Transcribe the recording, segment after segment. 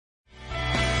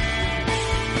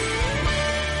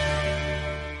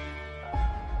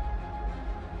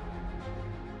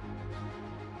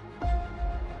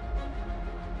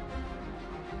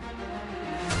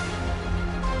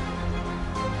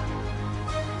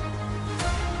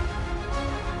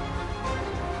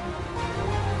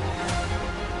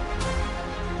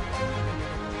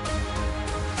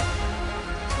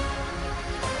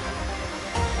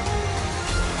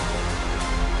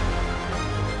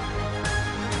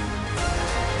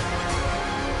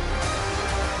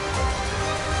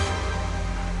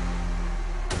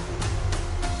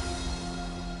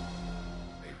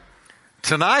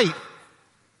Tonight,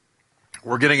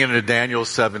 we're getting into Daniel's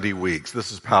 70 weeks.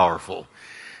 This is powerful.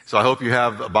 So I hope you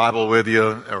have a Bible with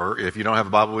you, or if you don't have a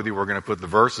Bible with you, we're going to put the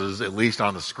verses at least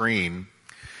on the screen.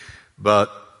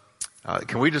 But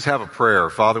can we just have a prayer?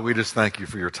 Father, we just thank you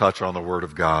for your touch on the Word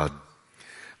of God.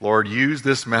 Lord, use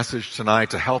this message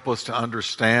tonight to help us to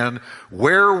understand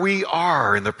where we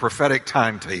are in the prophetic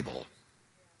timetable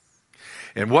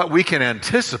and what we can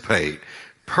anticipate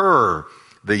per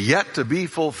the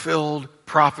yet-to-be-fulfilled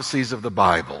prophecies of the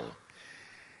Bible.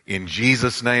 In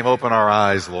Jesus' name, open our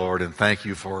eyes, Lord, and thank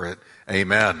you for it.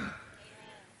 Amen.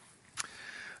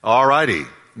 All righty.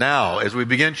 Now, as we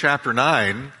begin chapter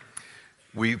 9,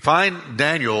 we find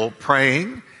Daniel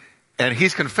praying, and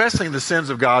he's confessing the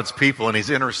sins of God's people, and he's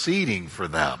interceding for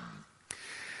them.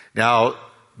 Now,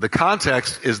 the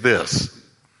context is this.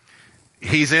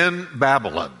 He's in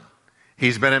Babylon.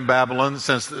 He's been in Babylon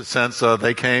since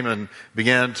they came and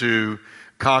began to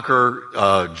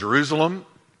conquer Jerusalem,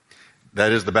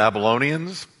 that is the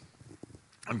Babylonians,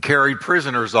 and carried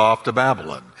prisoners off to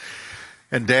Babylon.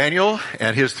 And Daniel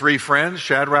and his three friends,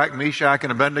 Shadrach, Meshach,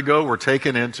 and Abednego, were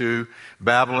taken into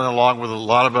Babylon along with a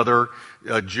lot of other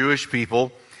Jewish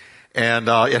people. And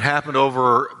it happened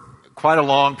over quite a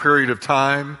long period of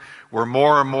time where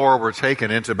more and more were taken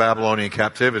into Babylonian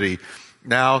captivity.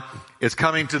 Now, it's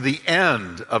coming to the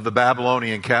end of the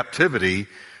Babylonian captivity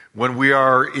when we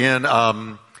are in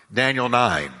Daniel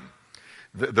 9.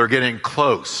 They're getting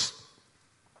close.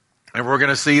 And we're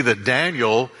going to see that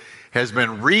Daniel has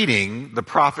been reading the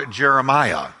prophet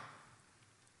Jeremiah.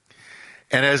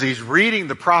 And as he's reading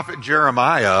the prophet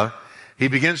Jeremiah, he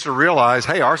begins to realize,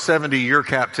 hey, our 70-year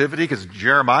captivity, because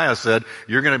Jeremiah said,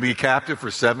 you're going to be captive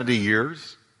for 70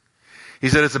 years. He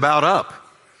said, it's about up.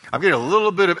 I'm getting a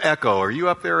little bit of echo. Are you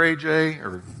up there,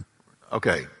 AJ?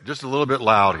 Okay, just a little bit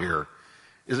loud here.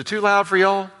 Is it too loud for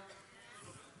y'all?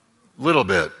 Little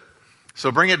bit.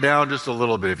 So bring it down just a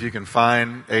little bit. If you can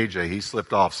find AJ, he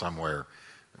slipped off somewhere.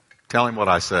 Tell him what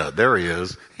I said. There he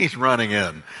is. He's running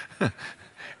in.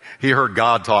 He heard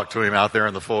God talk to him out there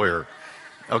in the foyer.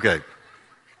 Okay.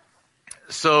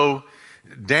 So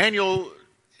Daniel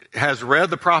has read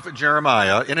the prophet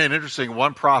Jeremiah. Isn't it interesting?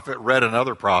 One prophet read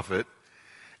another prophet.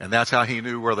 And that's how he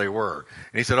knew where they were.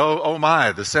 And he said, oh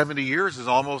my, the 70 years is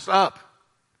almost up.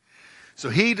 So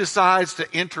he decides to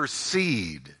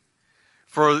intercede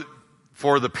for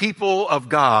the people of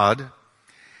God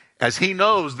as he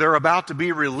knows they're about to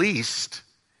be released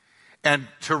and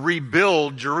to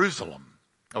rebuild Jerusalem.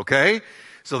 Okay?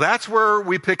 So that's where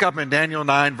we pick up in Daniel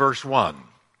 9 verse 1.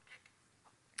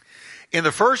 In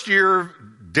the first year of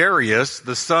Darius,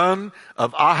 the son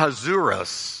of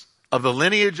Ahasuerus, of the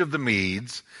lineage of the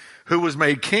Medes, who was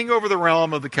made king over the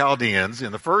realm of the Chaldeans,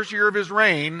 in the first year of his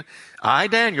reign, I,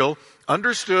 Daniel,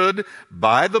 understood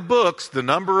by the books the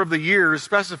number of the years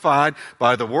specified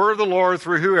by the word of the Lord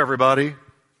through who, everybody?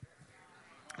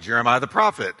 Jeremiah the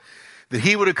prophet, that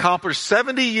he would accomplish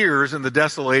 70 years in the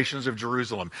desolations of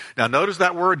Jerusalem. Now notice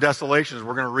that word desolations,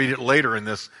 we're going to read it later in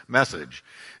this message.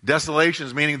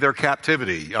 Desolations meaning their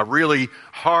captivity, a really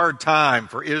hard time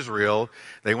for Israel.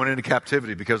 They went into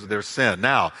captivity because of their sin.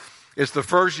 Now, it's the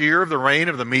first year of the reign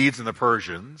of the Medes and the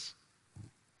Persians,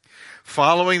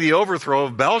 following the overthrow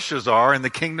of Belshazzar in the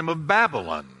kingdom of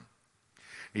Babylon.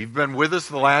 You've been with us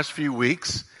the last few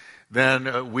weeks.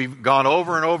 Then we've gone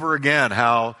over and over again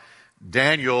how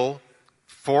Daniel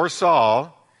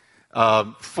foresaw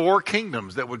 4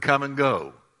 kingdoms that would come and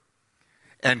go.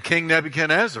 And King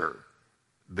Nebuchadnezzar,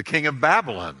 the king of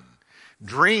Babylon,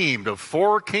 dreamed of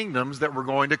 4 kingdoms that were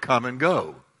going to come and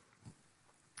go.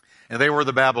 And they were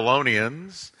the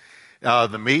Babylonians,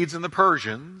 the Medes and the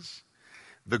Persians,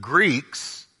 the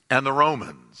Greeks, and the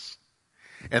Romans.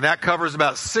 And that covers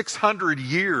about 600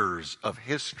 years of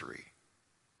history.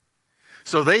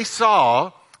 So they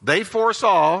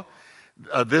foresaw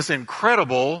this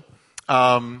incredible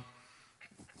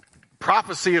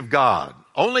prophecy of God.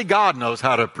 Only God knows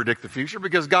how to predict the future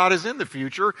because God is in the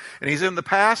future, and He's in the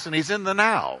past, and He's in the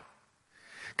now.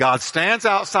 God stands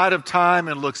outside of time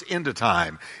and looks into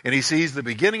time, and He sees the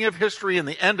beginning of history and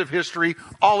the end of history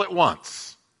all at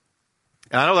once.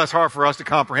 And I know that's hard for us to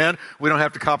comprehend. We don't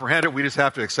have to comprehend it. We just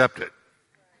have to accept it.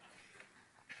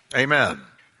 Amen.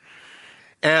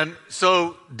 And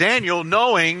so Daniel,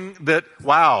 knowing that,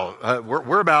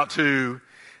 we're about to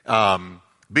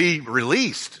be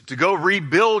released to go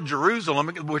rebuild Jerusalem,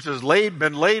 which has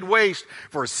been laid waste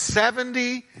for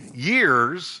 70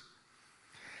 years.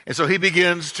 And so he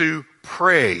begins to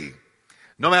pray.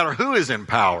 No matter who is in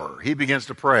power, he begins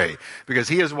to pray because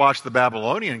he has watched the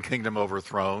Babylonian kingdom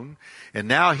overthrown, and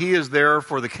now he is there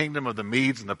for the kingdom of the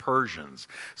Medes and the Persians.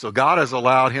 So God has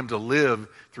allowed him to live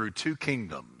through two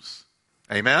kingdoms.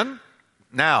 Amen?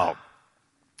 Now,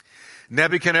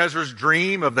 Nebuchadnezzar's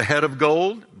dream of the head of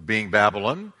gold, being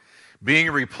Babylon,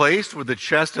 being replaced with the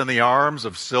chest and the arms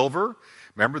of silver.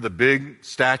 Remember the big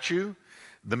statue?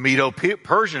 The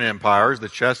Medo-Persian empires, the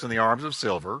chest and the arms of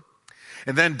silver.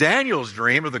 And then Daniel's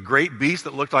dream of the great beast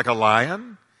that looked like a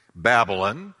lion,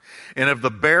 Babylon, and of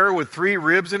the bear with 3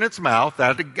 ribs in its mouth,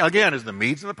 that again is the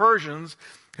Medes and the Persians,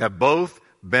 have both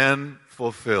been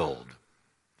fulfilled.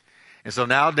 And so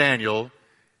now Daniel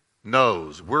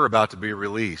knows we're about to be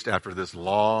released after this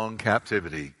long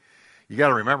captivity. You got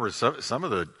to remember, some of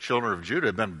the children of Judah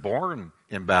had been born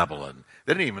in Babylon.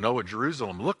 They didn't even know what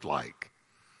Jerusalem looked like.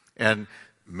 And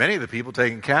many of the people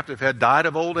taken captive had died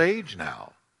of old age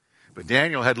now. But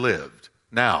Daniel had lived.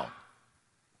 Now,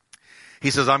 he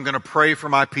says, I'm going to pray for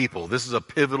my people. This is a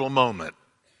pivotal moment.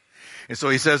 And so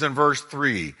he says in verse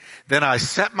 3, then I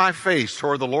set my face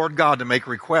toward the Lord God to make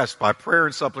requests by prayer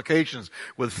and supplications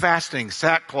with fasting,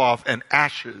 sackcloth, and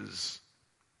ashes.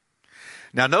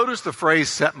 Now notice the phrase,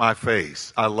 set my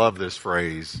face. I love this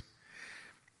phrase.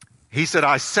 He said,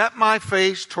 I set my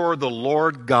face toward the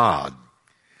Lord God.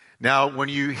 Now, when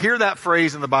you hear that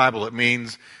phrase in the Bible, it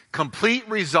means complete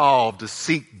resolve to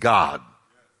seek God.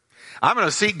 I'm going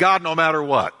to seek God no matter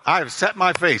what. I have set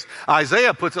my face.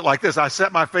 Isaiah puts it like this, I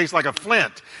set my face like a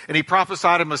flint. And he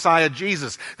prophesied of Messiah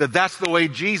Jesus, that's the way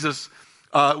Jesus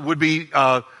would be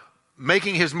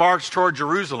making his march toward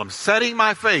Jerusalem, setting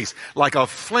my face like a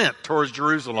flint towards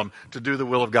Jerusalem to do the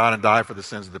will of God and die for the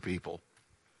sins of the people.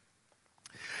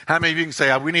 How many of you can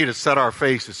say, we need to set our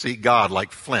face to seek God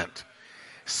like flint?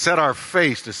 Set our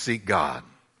face to seek God.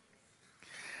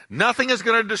 Nothing is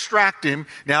going to distract him.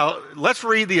 Now, let's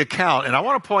read the account, and I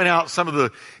want to point out some of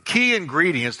the key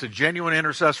ingredients to genuine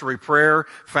intercessory prayer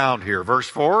found here. Verse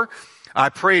 4, I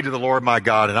prayed to the Lord my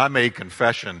God, and I made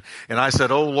confession. And I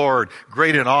said, O Lord,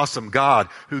 great and awesome God,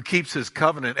 who keeps his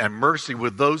covenant and mercy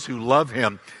with those who love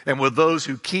him and with those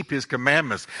who keep his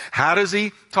commandments. How does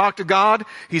he talk to God?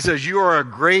 He says, you are a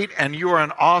great and you are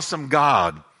an awesome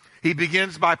God. He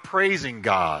begins by praising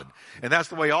God. And that's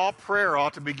the way all prayer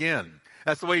ought to begin.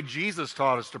 That's the way Jesus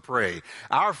taught us to pray.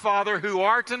 Our Father who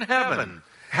art in heaven,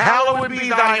 hallowed be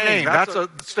thy name. That's a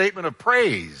statement of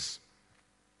praise.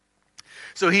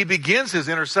 So he begins his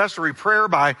intercessory prayer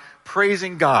by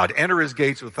praising God. Enter his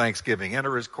gates with thanksgiving.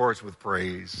 Enter his courts with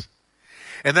praise.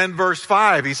 And then verse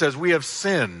 5, he says, we have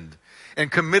sinned and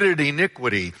committed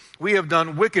iniquity. We have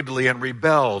done wickedly and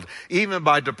rebelled, even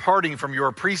by departing from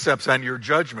your precepts and your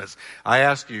judgments. I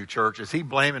ask you, church, is he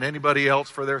blaming anybody else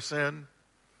for their sin?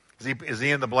 Is he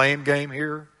in the blame game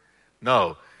here?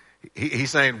 No.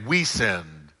 He's saying we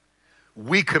sinned.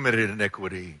 We committed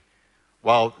iniquity.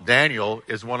 While Daniel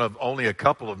is one of only a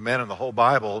couple of men in the whole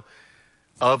Bible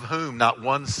of whom not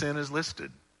one sin is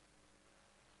listed.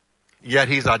 Yet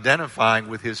he's identifying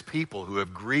with his people who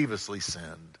have grievously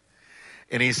sinned.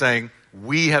 And he's saying,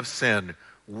 we have sinned.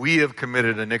 We have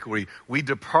committed iniquity. We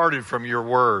departed from your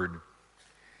word.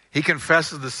 He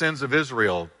confesses the sins of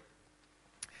Israel.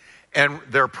 And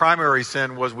their primary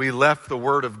sin was we left the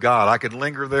word of God. I could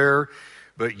linger there,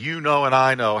 but you know and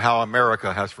I know how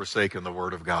America has forsaken the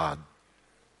word of God.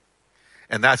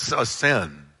 And that's a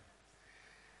sin.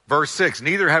 Verse 6,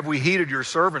 neither have we heeded your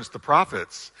servants, the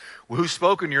prophets, who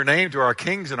spoke in your name to our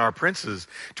kings and our princes,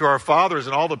 to our fathers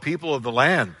and all the people of the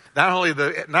land. Not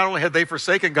only had they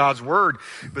forsaken God's word,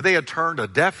 but they had turned a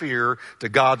deaf ear to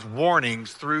God's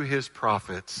warnings through his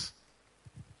prophets.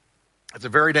 It's a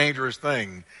very dangerous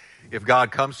thing if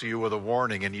God comes to you with a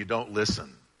warning and you don't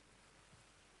listen.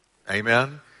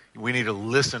 Amen? We need to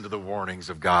listen to the warnings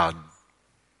of God.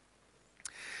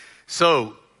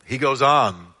 So, he goes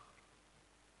on.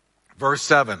 Verse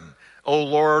 7, O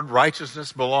Lord,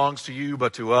 righteousness belongs to you,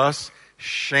 but to us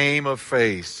shame of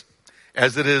face,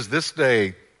 as it is this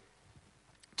day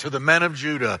to the men of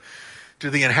Judah,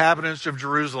 to the inhabitants of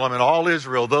Jerusalem and all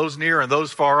Israel, those near and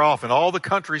those far off, and all the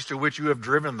countries to which you have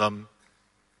driven them,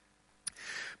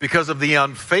 because of the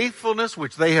unfaithfulness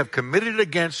which they have committed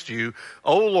against you.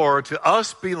 O Lord, to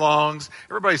us belongs,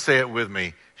 everybody say it with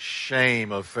me,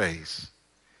 shame of face.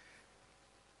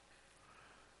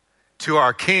 To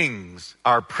our kings,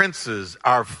 our princes,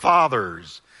 our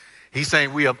fathers. He's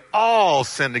saying we have all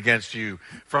sinned against you.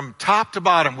 From top to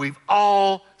bottom, we've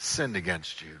all sinned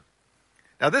against you.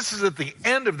 Now this is at the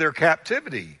end of their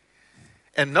captivity.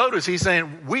 And notice he's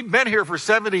saying we've been here for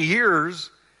 70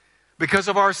 years because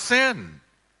of our sin.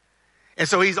 And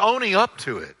so he's owning up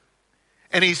to it.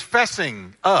 And he's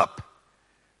fessing up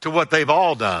to what they've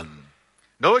all done.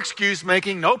 No excuse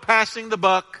making, no passing the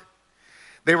buck.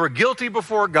 They were guilty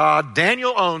before God.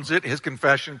 Daniel owns it. His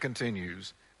confession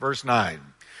continues. Verse 9.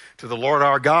 To the Lord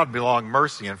our God belong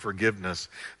mercy and forgiveness.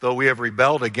 Though we have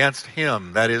rebelled against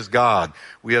him, that is God,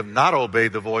 we have not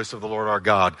obeyed the voice of the Lord our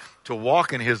God to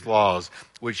walk in his laws,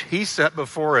 which he set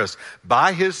before us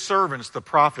by his servants, the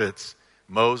prophets,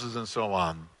 Moses and so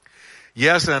on.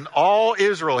 Yes, and all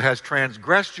Israel has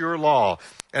transgressed your law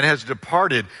and has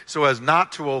departed so as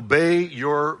not to obey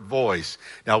your voice.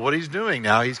 Now what he's doing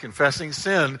now, he's confessing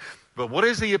sin, but what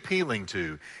is he appealing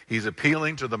to? He's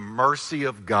appealing to the mercy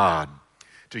of God.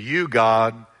 To you,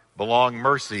 God, belong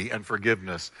mercy and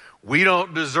forgiveness. We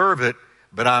don't deserve it,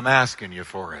 but I'm asking you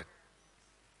for it.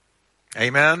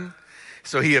 Amen?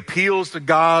 So he appeals to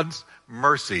God's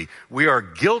mercy. We are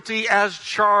guilty as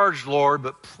charged, Lord,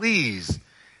 but please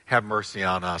have mercy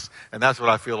on us. And that's what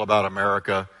I feel about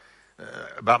America,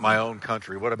 about my own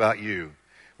country. What about you?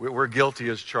 We're guilty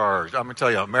as charged. I'm going to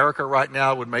tell you, America right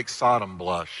now would make Sodom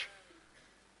blush.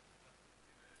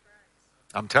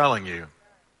 I'm telling you.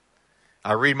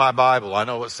 I read my Bible. I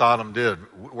know what Sodom did.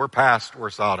 We're past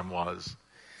where Sodom was.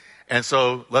 And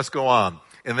so let's go on.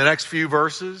 In the next few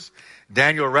verses,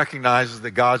 Daniel recognizes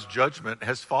that God's judgment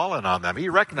has fallen on them. He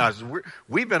recognizes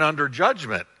we've been under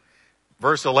judgment.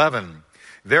 Verse 11,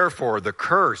 therefore the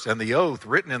curse and the oath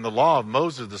written in the law of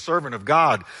Moses, the servant of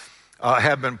God,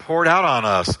 have been poured out on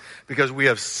us because we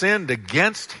have sinned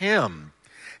against him.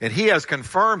 And he has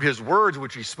confirmed his words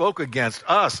which he spoke against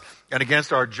us and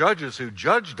against our judges who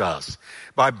judged us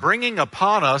by bringing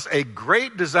upon us a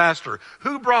great disaster.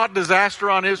 Who brought disaster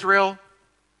on Israel?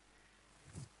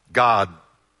 God.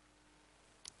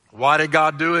 Why did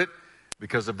God do it?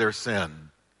 Because of their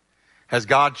sin. Has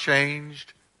God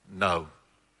changed? No.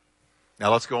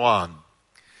 Now let's go on.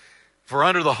 For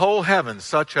under the whole heaven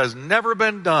such has never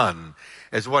been done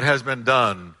as what has been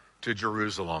done to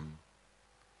Jerusalem.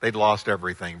 They'd lost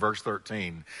everything. Verse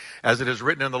 13, as it is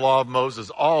written in the law of Moses,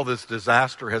 all this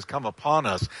disaster has come upon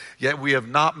us, yet we have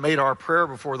not made our prayer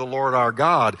before the Lord our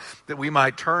God, that we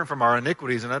might turn from our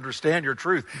iniquities and understand your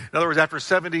truth. In other words, after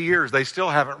 70 years, they still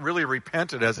haven't really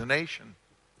repented as a nation.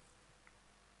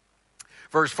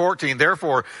 Verse 14,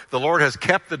 therefore the Lord has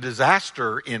kept the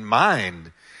disaster in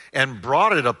mind and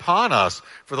brought it upon us.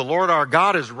 For the Lord our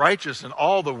God is righteous in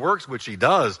all the works which he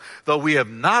does, though we have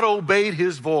not obeyed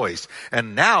his voice.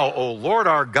 And now, O Lord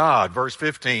our God, verse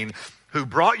 15, who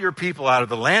brought your people out of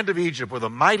the land of Egypt with a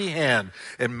mighty hand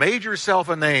and made yourself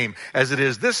a name, as it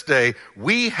is this day,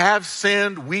 we have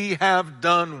sinned, we have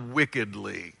done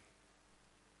wickedly.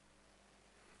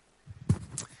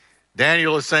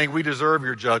 Daniel is saying, we deserve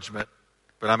your judgment,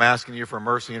 but I'm asking you for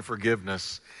mercy and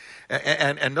forgiveness.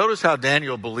 And notice how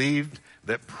Daniel believed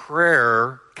that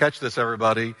prayer, catch this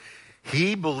everybody,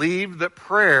 he believed that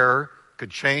prayer could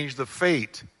change the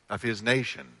fate of his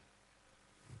nation.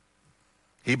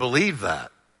 He believed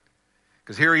that.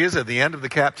 Because here he is at the end of the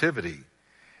captivity,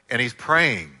 and he's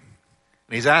praying,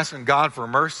 and he's asking God for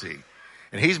mercy,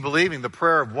 and he's believing the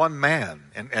prayer of one man,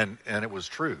 and it was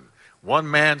true. One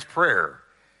man's prayer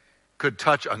could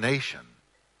touch a nation.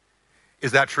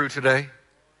 Is that true today?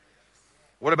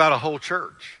 What about a whole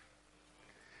church?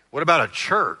 What about a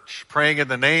church praying in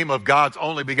the name of God's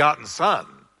only begotten Son?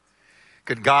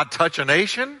 Could God touch a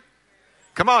nation?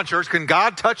 Come on, church. Can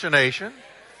God touch a nation?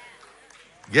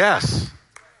 Yes.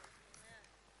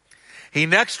 He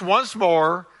next once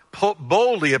more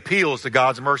boldly appeals to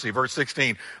God's mercy. Verse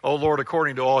 16, O Lord,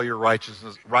 according to all your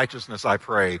righteousness, I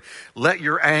pray, let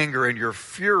your anger and your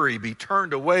fury be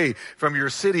turned away from your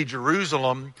city,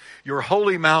 Jerusalem, your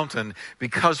holy mountain,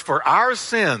 because for our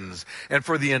sins and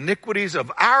for the iniquities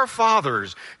of our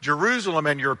fathers, Jerusalem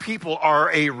and your people are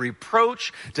a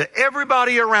reproach to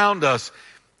everybody around us.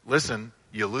 Listen,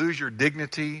 you lose your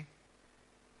dignity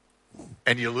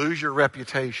and you lose your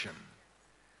reputation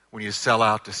when you sell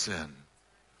out to sin.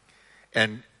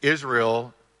 And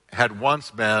Israel had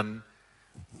once been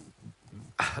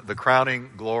the crowning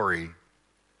glory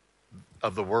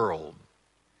of the world,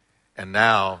 and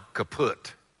now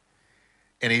kaput.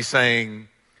 And he's saying,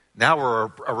 now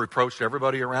we're a reproach to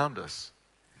everybody around us.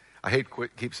 I hate to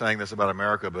keep saying this about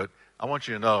America, but I want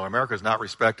you to know America is not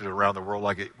respected around the world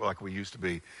like we used to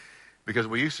be, because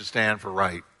we used to stand for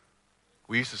right.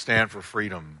 We used to stand for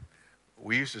freedom.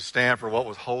 We used to stand for what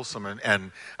was wholesome,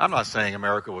 and I'm not saying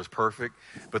America was perfect,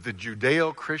 but the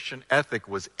Judeo-Christian ethic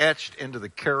was etched into the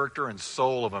character and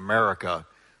soul of America.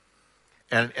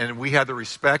 And we had the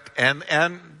respect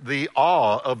and the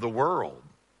awe of the world.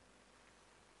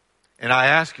 And I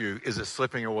ask you, is it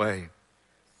slipping away?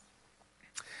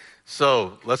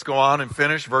 So let's go on and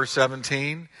finish verse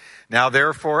 17. Now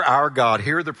therefore, our God,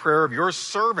 hear the prayer of your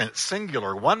servant,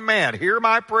 singular, one man, hear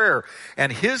my prayer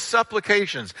and his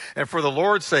supplications, and for the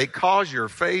Lord's sake, cause your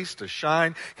face to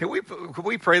shine. Can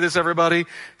we pray this, everybody?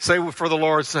 Say, for the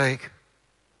Lord's sake.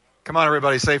 Come on,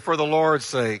 everybody, say, for the Lord's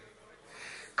sake.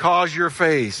 Cause your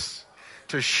face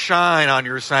to shine on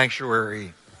your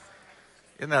sanctuary.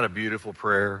 Isn't that a beautiful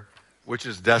prayer? Which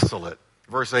is desolate.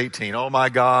 Verse 18, oh my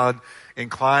God,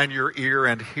 incline your ear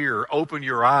and hear. Open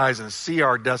your eyes and see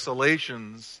our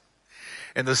desolations.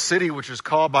 And the city which is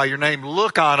called by your name,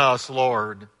 look on us,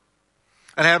 Lord,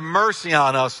 and have mercy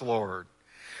on us, Lord.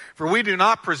 For we do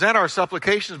not present our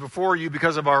supplications before you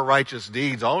because of our righteous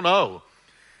deeds. Oh no.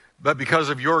 But because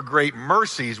of your great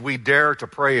mercies, we dare to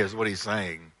pray, is what he's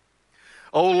saying.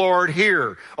 O Lord,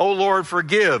 hear. O Lord,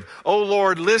 forgive. O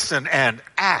Lord, listen and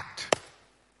act.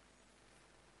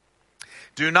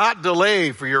 Do not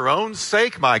delay for your own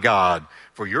sake, my God,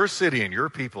 for your city and your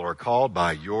people are called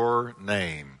by your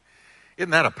name.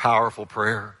 Isn't that a powerful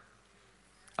prayer?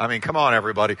 I mean, come on,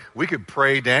 everybody. We could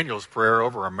pray Daniel's prayer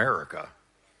over America.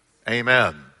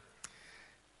 Amen.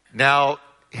 Now,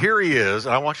 here he is,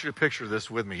 and I want you to picture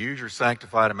this with me. Use your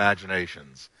sanctified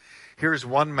imaginations. Here's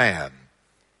one man.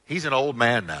 He's an old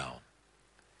man now.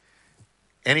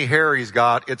 Any hair he's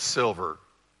got, it's silver.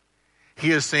 He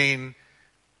has seen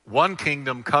one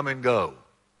kingdom come and go.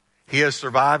 He has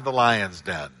survived the lion's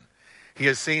den. He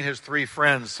has seen his 3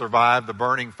 friends survive the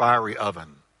burning fiery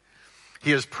oven.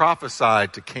 He has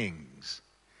prophesied to kings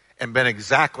and been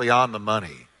exactly on the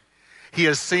money. He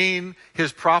has seen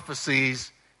his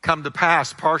prophecies come to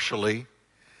pass partially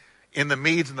in the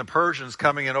Medes and the Persians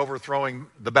coming and overthrowing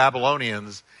the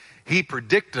Babylonians. He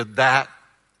predicted that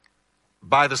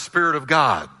by the Spirit of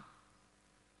God.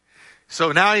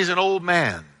 So now he's an old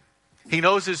man. He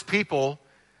knows his people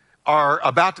are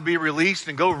about to be released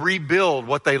and go rebuild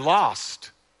what they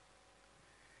lost.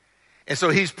 And so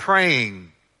he's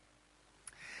praying.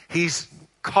 He's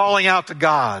calling out to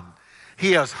God.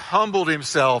 He has humbled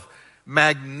himself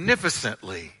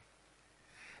magnificently.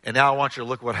 And now I want you to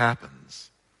look what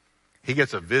happens. He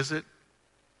gets a visit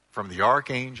from the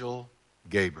archangel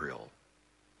Gabriel.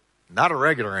 Not a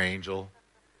regular angel,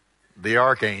 the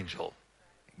archangel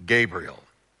Gabriel.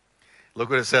 Look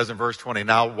what it says in verse 20.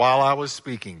 Now, while I was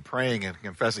speaking, praying and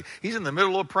confessing, he's in the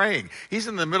middle of praying. He's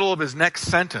in the middle of his next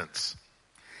sentence.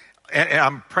 And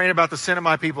I'm praying about the sin of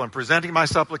my people and presenting my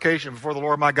supplication before the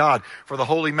Lord my God for the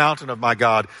holy mountain of my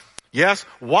God. Yes,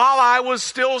 while I was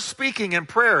still speaking in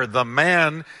prayer, the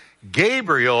man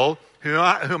Gabriel,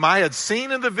 whom I had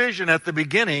seen in the vision at the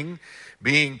beginning,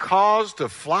 being caused to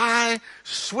fly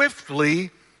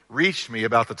swiftly, reached me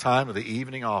about the time of the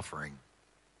evening offering.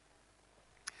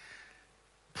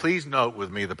 Please note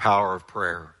with me the power of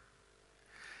prayer.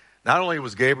 Not only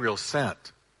was Gabriel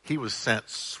sent, he was sent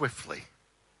swiftly.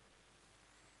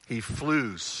 He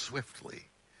flew swiftly.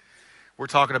 We're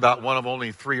talking about one of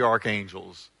only 3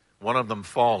 archangels. One of them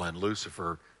fallen,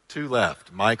 Lucifer. 2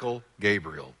 left, Michael,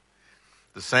 Gabriel.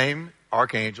 The same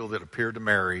archangel that appeared to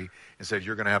Mary and said,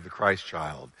 you're going to have the Christ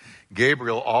child.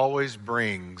 Gabriel always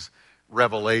brings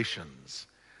revelations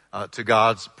to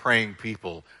God's praying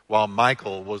people, while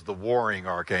Michael was the warring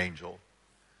archangel.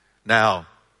 Now,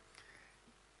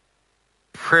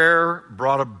 prayer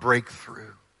brought a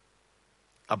breakthrough,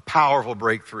 a powerful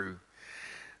breakthrough.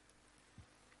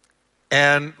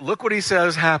 And look what he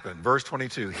says happened. Verse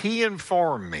 22, he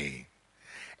informed me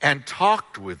and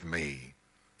talked with me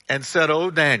and said,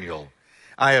 O Daniel,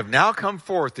 I have now come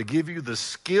forth to give you the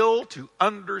skill to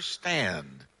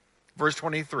understand. Verse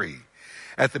 23,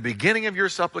 at the beginning of your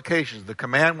supplications, the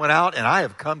command went out, and I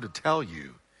have come to tell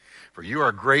you, for you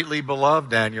are greatly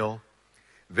beloved, Daniel.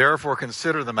 Therefore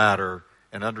consider the matter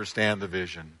and understand the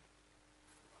vision.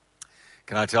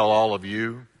 Can I tell all of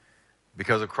you,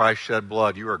 because of Christ's shed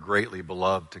blood, you are greatly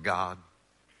beloved to God.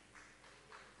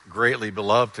 Greatly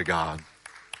beloved to God.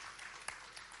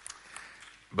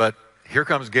 But here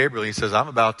comes Gabriel. He says, I'm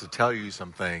about to tell you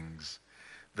some things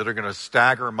that are going to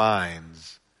stagger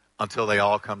minds until they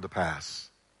all come to pass.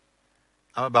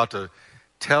 I'm about to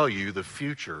tell you the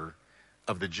future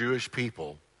of the Jewish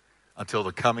people until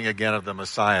the coming again of the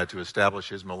Messiah to establish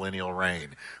his millennial reign.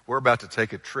 We're about to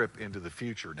take a trip into the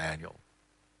future, Daniel.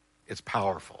 It's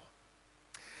powerful.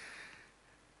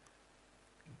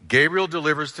 Gabriel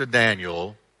delivers to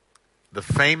Daniel the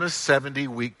famous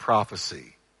 70-week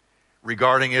prophecy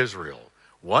regarding Israel.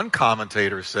 One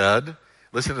commentator said,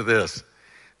 listen to this,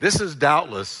 this is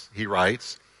doubtless, he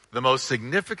writes, the most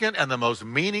significant and the most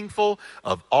meaningful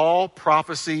of all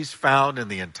prophecies found in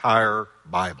the entire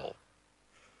Bible.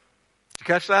 Did you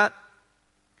catch that?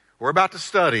 We're about to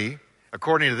study,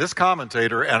 according to this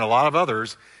commentator and a lot of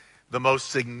others, the most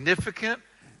significant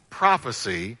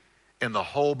prophecy in the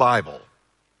whole Bible.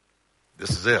 This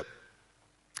is it.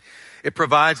 It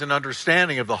provides an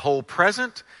understanding of the whole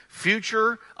present,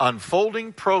 future,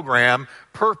 unfolding program,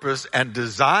 purpose, and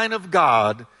design of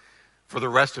God for the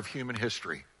rest of human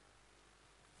history.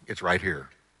 It's right here.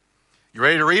 You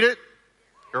ready to read it?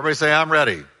 Everybody say, I'm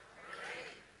ready.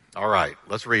 All right,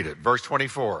 let's read it. Verse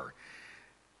 24.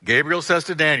 Gabriel says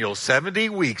to Daniel, 70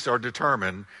 weeks are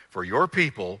determined for your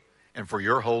people and for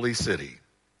your holy city.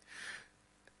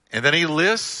 And then he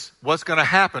lists what's going to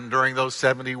happen during those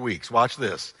 70 weeks. Watch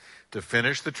this. To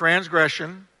finish the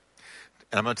transgression,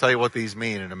 and I'm going to tell you what these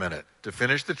mean in a minute. To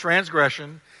finish the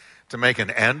transgression, to make an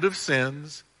end of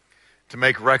sins, to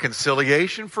make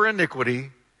reconciliation for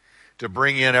iniquity, to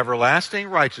bring in everlasting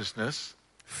righteousness.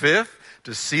 Fifth,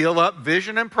 to seal up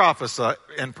vision and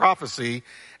prophecy.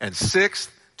 And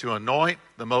sixth, to anoint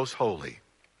the most holy.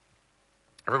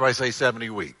 Everybody say 70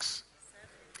 weeks.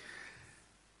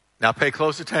 Now pay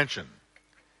close attention.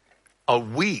 A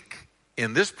week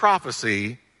in this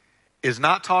prophecy is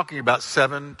not talking about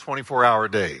 7 24-hour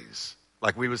days,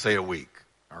 like we would say a week,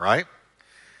 all right?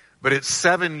 But it's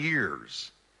 7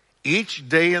 years. Each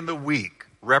day in the week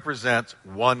represents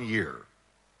 1 year,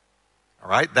 all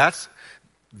right? That's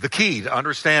the key to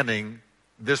understanding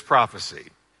this prophecy.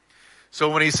 So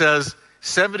when he says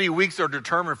 70 weeks are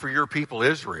determined for your people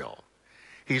Israel,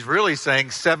 he's really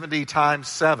saying 70 times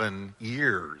 7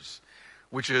 years,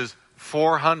 which is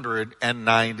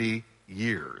 490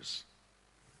 years.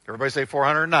 Everybody say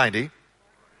 490.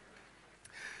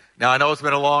 Now, I know it's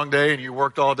been a long day and you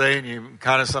worked all day and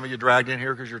some of you dragged in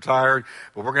here because you're tired,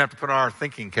 but we're going to have to put on our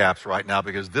thinking caps right now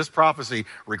because this prophecy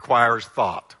requires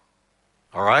thought.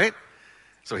 All right?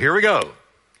 So here we go.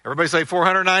 Everybody say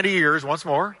 490 years once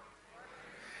more.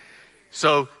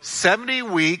 So 70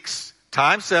 weeks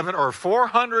times 7 or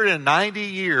 490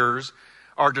 years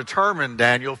are determined,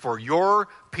 Daniel, for your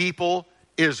people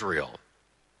Israel.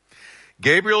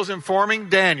 Gabriel's informing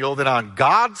Daniel that on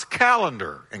God's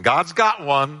calendar, and God's got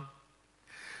one,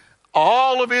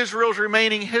 all of Israel's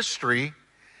remaining history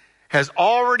has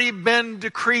already been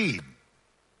decreed.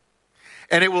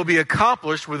 And it will be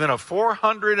accomplished within a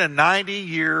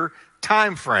 490-year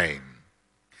time frame.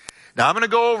 Now, I'm going to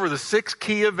go over the 6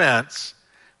 key events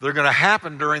that are going to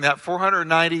happen during that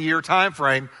 490-year time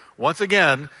frame once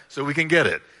again so we can get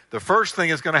it. The first thing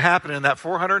that's going to happen in that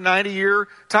 490-year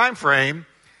time frame,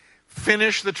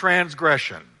 finish the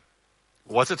transgression.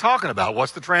 What's it talking about?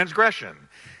 What's the transgression?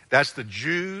 That's the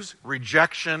Jews'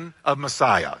 rejection of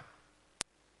Messiah.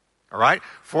 All right?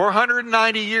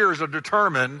 490 years are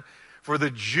determined for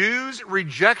the Jews'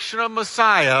 rejection of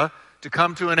Messiah to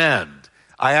come to an end.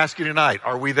 I ask you tonight,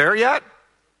 are we there yet?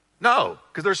 No,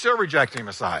 because they're still rejecting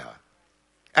Messiah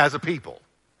as a people.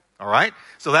 All right?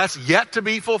 So that's yet to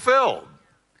be fulfilled.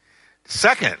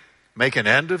 Second, make an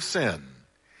end of sin.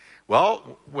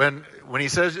 Well, when he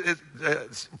says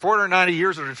 490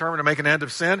 years are determined to make an end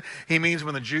of sin, he means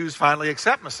when the Jews finally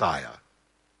accept Messiah.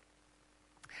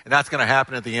 And that's going to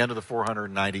happen at the end of the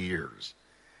 490 years.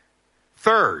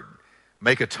 Third,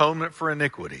 make atonement for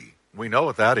iniquity. We know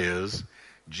what that is.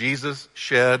 Jesus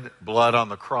shed blood on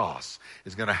the cross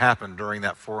is going to happen during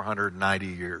that 490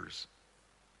 years.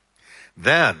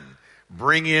 Then,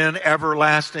 bring in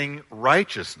everlasting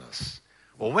righteousness.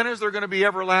 Well, when is there going to be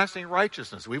everlasting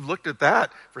righteousness? We've looked at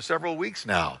that for several weeks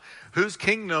now. Whose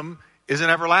kingdom is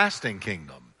an everlasting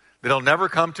kingdom that'll never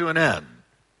come to an end?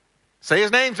 Say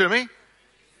his name to me.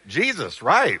 Jesus,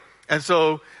 right. And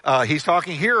so he's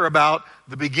talking here about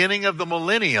the beginning of the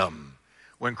millennium,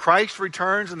 when Christ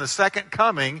returns in the second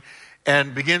coming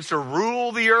and begins to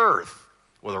rule the earth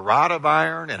with a rod of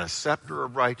iron and a scepter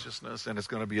of righteousness, and it's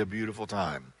going to be a beautiful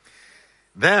time.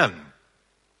 Then,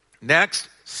 next,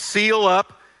 seal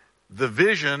up the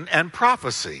vision and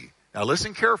prophecy. Now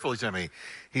listen carefully to me.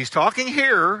 He's talking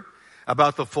here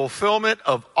about the fulfillment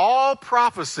of all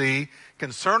prophecy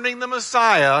concerning the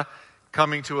Messiah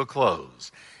coming to a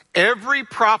close. Every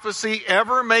prophecy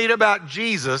ever made about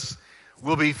Jesus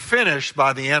will be finished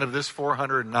by the end of this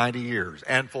 490 years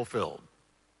and fulfilled.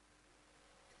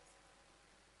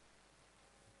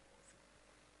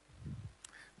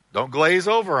 Don't glaze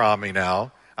over on me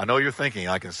now. I know you're thinking,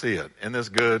 I can see it. Isn't this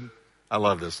good? I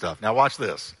love this stuff. Now watch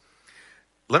this.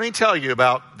 Let me tell you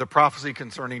about the prophecy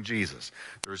concerning Jesus.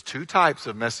 There's 2 types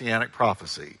of messianic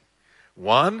prophecy.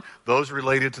 One, those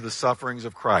related to the sufferings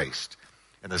of Christ.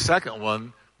 And the second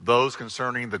one, those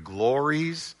concerning the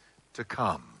glories to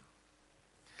come.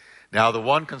 Now, the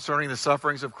one concerning the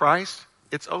sufferings of Christ,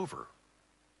 it's over.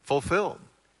 Fulfilled.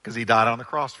 Because he died on the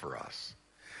cross for us.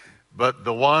 But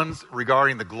the ones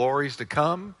regarding the glories to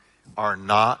come, are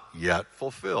not yet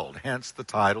fulfilled. Hence the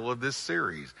title of this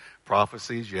series,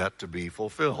 Prophecies Yet to Be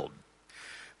Fulfilled.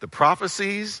 The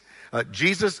prophecies,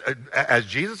 as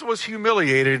Jesus was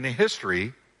humiliated in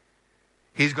history,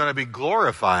 he's going to be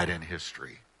glorified in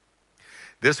history.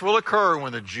 This will occur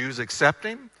when the Jews accept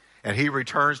him and he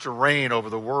returns to reign over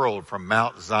the world from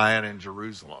Mount Zion in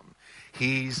Jerusalem.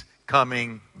 He's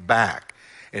coming back.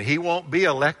 And he won't be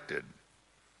elected.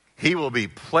 He will be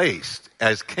placed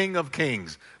as King of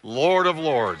Kings, Lord of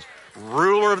Lords,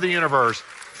 ruler of the universe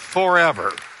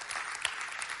forever.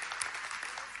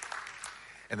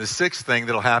 And the sixth thing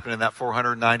that'll happen in that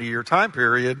 490-year time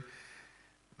period,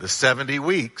 the 70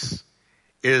 weeks,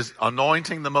 is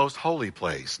anointing the most holy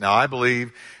place. Now, I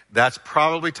believe that's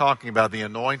probably talking about the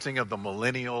anointing of the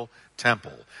millennial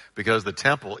temple, because the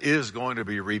temple is going to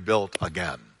be rebuilt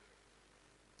again.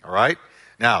 All right?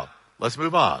 Now, let's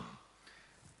move on.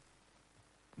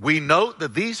 We note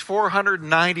that these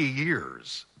 490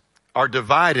 years are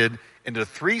divided into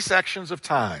 3 sections of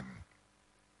time.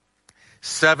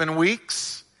 7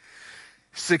 weeks,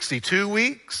 62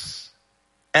 weeks,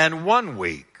 and 1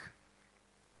 week.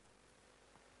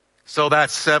 So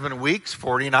that's 7 weeks,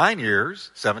 49 years.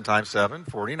 7 times 7,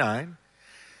 49.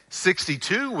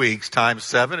 62 weeks times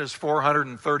 7 is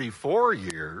 434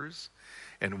 years.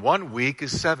 And 1 week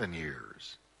is 7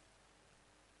 years.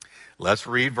 Let's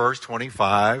read verse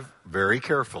 25 very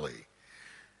carefully.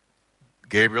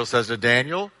 Gabriel says to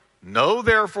Daniel, "Know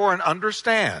therefore and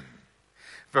understand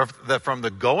that from the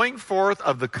going forth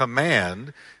of the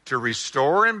command to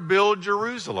restore and build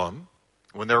Jerusalem,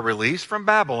 when they're released from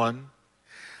Babylon,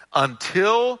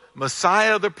 until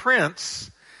Messiah the Prince,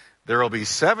 there will be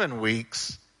 7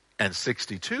 weeks and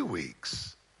 62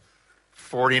 weeks.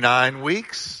 49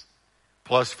 weeks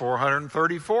plus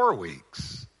 434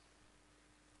 weeks.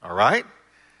 All right?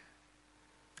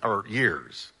 Or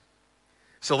years.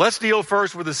 So let's deal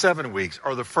first with the 7 weeks,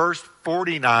 or the first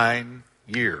 49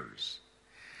 years.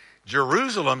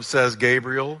 Jerusalem, says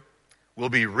Gabriel, will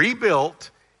be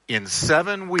rebuilt in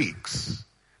 7 weeks.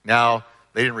 Now,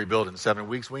 they didn't rebuild it in 7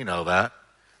 weeks. We know that.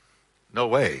 No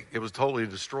way. It was totally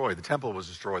destroyed. The temple was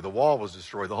destroyed. The wall was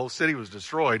destroyed. The whole city was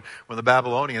destroyed when the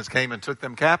Babylonians came and took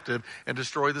them captive and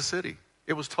destroyed the city.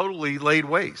 It was totally laid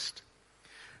waste.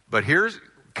 But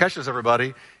catch this,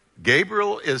 everybody.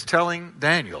 Gabriel is telling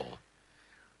Daniel,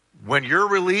 when you're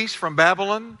released from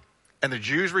Babylon and the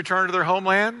Jews return to their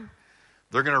homeland,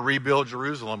 they're going to rebuild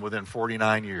Jerusalem within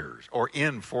 49 years, or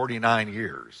in 49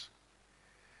 years.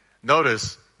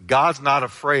 Notice, God's not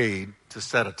afraid to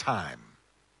set a time.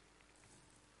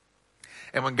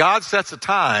 And when God sets a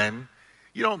time,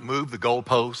 you don't move the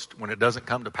goalpost when it doesn't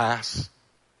come to pass.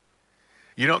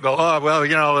 You don't go, oh,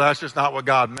 well, that's just not what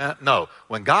God meant. No,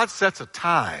 when God sets a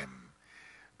time,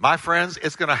 my friends,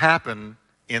 it's going to happen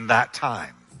in that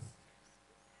time.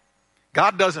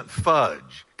 God doesn't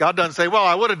fudge. God doesn't say, well,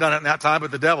 I would have done it in that time,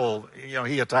 but the devil,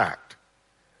 he attacked.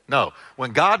 No,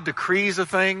 when God decrees a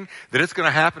thing that it's going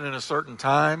to happen in a certain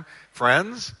time,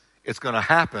 friends, it's going to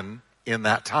happen in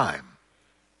that time.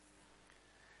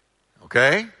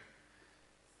 Okay?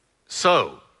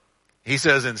 So, he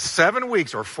says in 7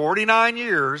 weeks or 49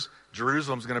 years,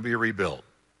 Jerusalem's going to be rebuilt.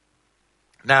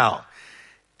 Now,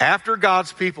 after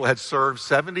God's people had served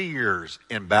 70 years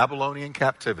in Babylonian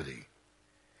captivity,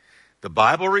 the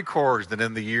Bible records that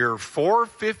in the year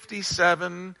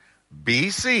 457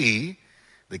 BC,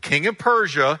 the king of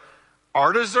Persia,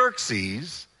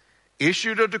 Artaxerxes,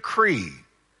 issued a decree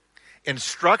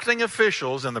instructing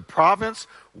officials in the province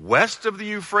west of the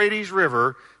Euphrates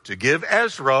River to give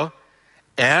Ezra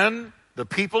and the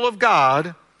people of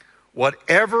God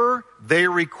whatever they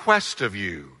request of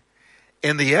you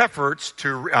in the efforts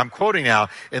to, I'm quoting now,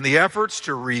 in the efforts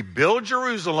to rebuild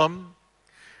Jerusalem,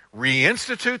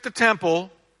 reinstitute the temple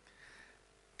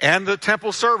and the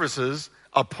temple services,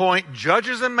 appoint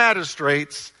judges and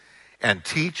magistrates, and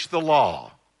teach the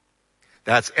law.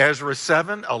 That's Ezra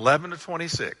 7, 11 to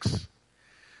 26.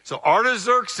 So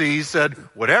Artaxerxes said,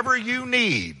 whatever you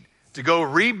need to go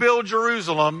rebuild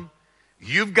Jerusalem,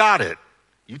 you've got it.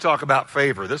 You talk about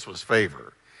favor. This was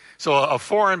favor. So a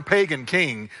foreign pagan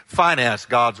king financed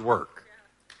God's work.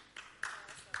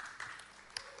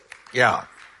 Yeah.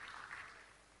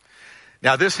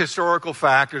 Now, this historical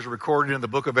fact is recorded in the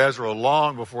book of Ezra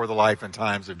long before the life and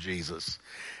times of Jesus.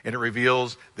 And it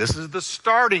reveals this is the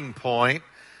starting point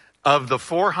of the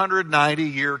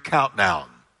 490-year countdown.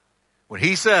 When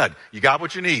he said, you got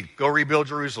what you need, go rebuild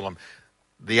Jerusalem,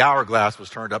 the hourglass was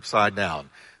turned upside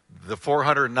down. The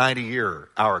 490-year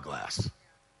hourglass.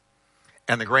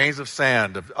 And the grains of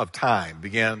sand of time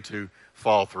began to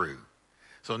fall through.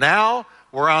 So now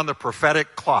we're on the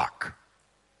prophetic clock.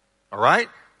 All right?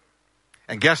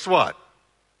 And guess what?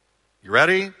 You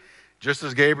ready? Just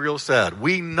as Gabriel said,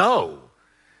 we know,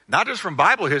 not just from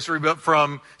Bible history, but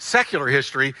from secular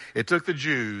history, it took the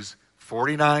Jews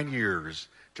 49 years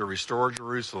to restore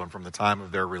Jerusalem from the time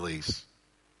of their release.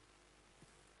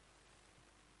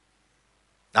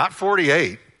 Not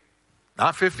 48,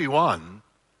 not 51,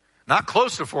 not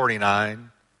close to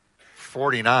 49,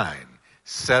 49,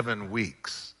 7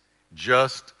 weeks,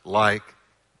 just like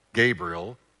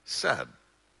Gabriel said.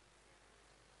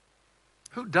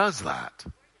 Who does that?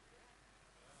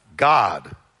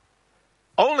 God.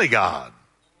 Only God.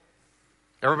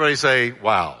 Everybody say,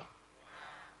 wow.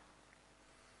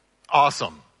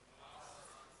 Awesome.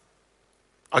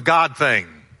 A God thing.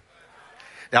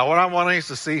 Now, what I'm wanting us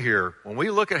to see here, when we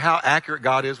look at how accurate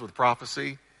God is with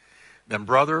prophecy, then,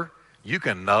 brother, you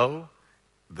can know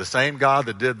the same God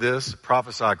that did this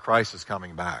prophesied Christ is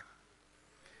coming back.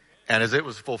 And as it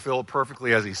was fulfilled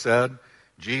perfectly as he said,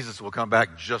 Jesus will come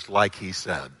back just like he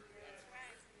said.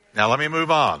 Now, let me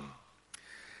move on.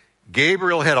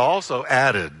 Gabriel had also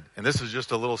added, and this is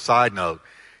just a little side note,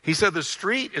 he said the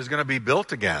street is going to be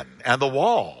built again and the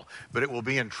wall, but it will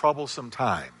be in troublesome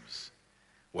times.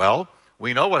 Well,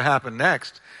 we know what happened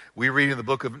next. We read in the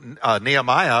book of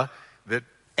Nehemiah that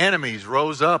enemies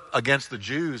rose up against the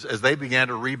Jews as they began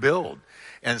to rebuild.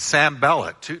 And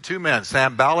Sanballat, two men,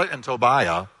 Sanballat and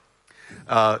Tobiah,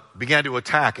 began to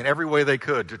attack in every way they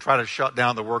could to try to shut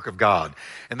down the work of God.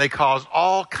 And they caused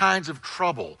all kinds of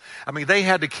trouble. I mean, they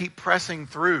had to keep pressing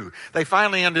through. They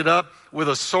finally ended up with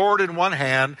a sword in one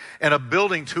hand and a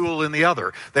building tool in the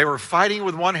other. They were fighting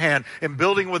with one hand and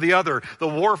building with the other. The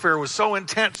warfare was so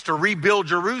intense to rebuild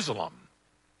Jerusalem.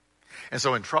 And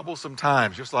so in troublesome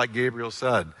times, just like Gabriel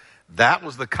said, that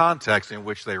was the context in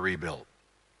which they rebuilt.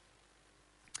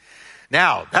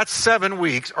 Now, that's 7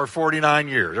 weeks or 49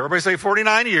 years. Everybody say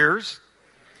 49 years.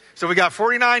 So we got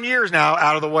 49 years now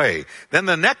out of the way. Then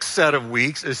the next set of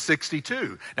weeks is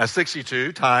 62. Now,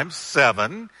 62 times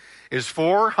 7 is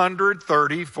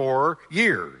 434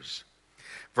 years.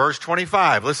 Verse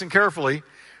 25, listen carefully.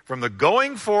 From the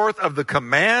going forth of the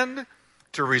command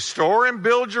to restore and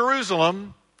build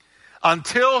Jerusalem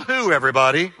until who,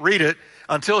 everybody? Read it.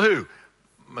 Until who?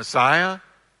 Messiah,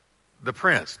 the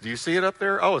Prince. Do you see it up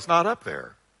there? Oh, it's not up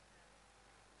there.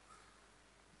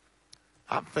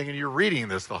 I'm thinking you're reading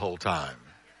this the whole time.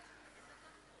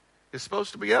 It's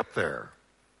supposed to be up there.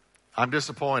 I'm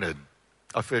disappointed,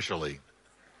 officially.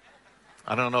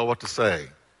 I don't know what to say.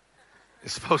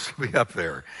 It's supposed to be up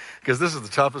there because this is the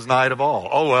toughest night of all.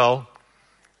 Oh, well,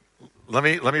 let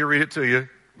me read it to you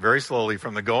very slowly.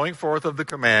 From the going forth of the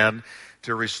command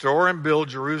to restore and build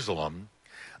Jerusalem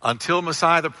until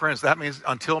Messiah the Prince, that means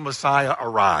until Messiah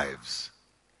arrives.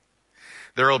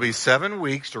 There will be 7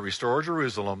 weeks to restore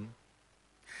Jerusalem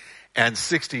and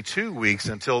 62 weeks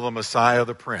until the Messiah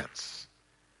the Prince.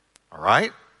 All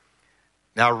right?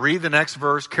 Now read the next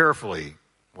verse carefully.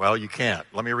 Well, you can't.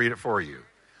 Let me read it for you.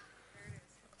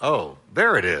 Oh,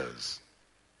 there it is.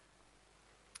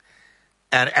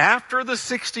 And after the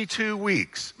 62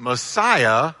 weeks,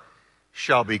 Messiah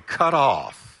shall be cut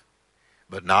off,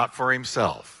 but not for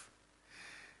himself.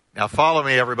 Now follow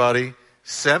me, everybody.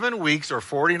 7 weeks or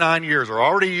 49 years are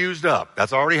already used up.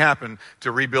 That's already happened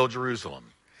to rebuild Jerusalem.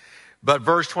 But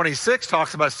verse 26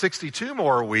 talks about 62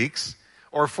 more weeks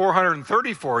or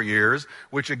 434 years,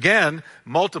 which again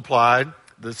multiplied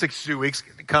the 62 weeks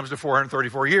comes to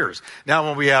 434 years. Now,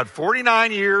 when we add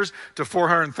 49 years to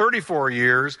 434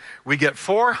 years, we get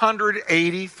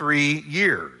 483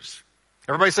 years.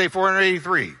 Everybody say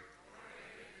 483.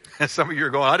 And some of you are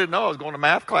going, I didn't know I was going to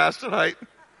math class tonight.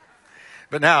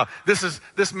 But now,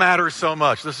 this matters so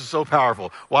much. This is so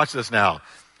powerful. Watch this now.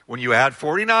 When you add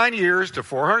 49 years to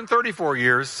 434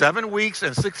 years, 7 weeks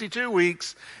and 62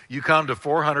 weeks, you come to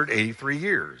 483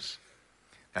 years.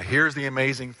 Now, here's the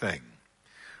amazing thing.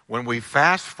 When we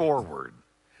fast forward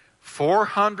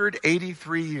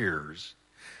 483 years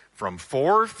from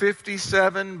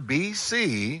 457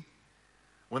 BC,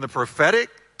 when the prophetic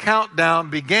countdown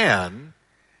began,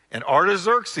 and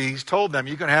Artaxerxes told them,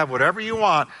 you can have whatever you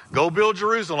want, go build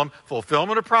Jerusalem,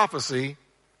 fulfillment of prophecy.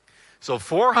 So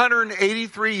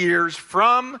 483 years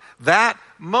from that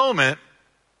moment,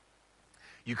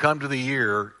 you come to the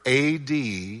year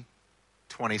AD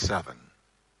 27.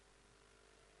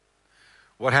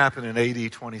 What happened in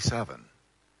AD 27?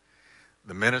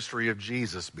 The ministry of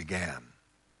Jesus began.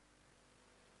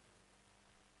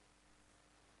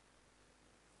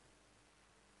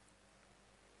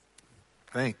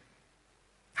 Think,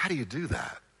 how do you do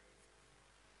that?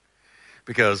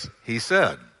 Because he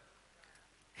said,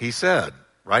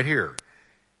 right here,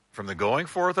 from the going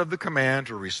forth of the command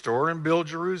to restore and build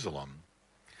Jerusalem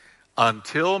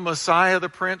Until Messiah the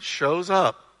Prince shows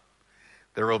up,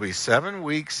 there will be 7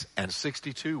 weeks and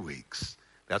 62 weeks.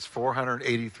 That's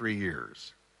 483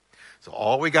 years. So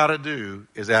all we got to do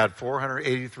is add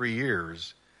 483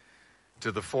 years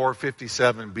to the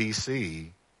 457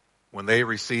 BC when they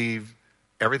received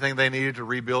everything they needed to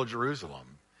rebuild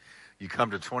Jerusalem. You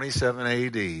come to 27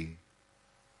 AD,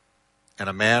 and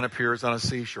a man appears on a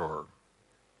seashore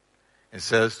and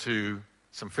says to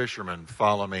some fishermen,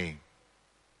 "Follow me."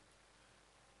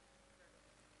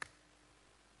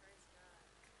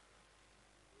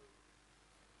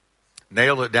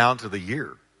 Nailed it down to the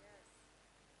year.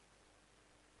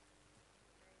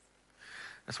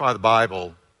 That's why the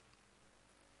Bible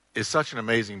is such an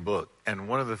amazing book. And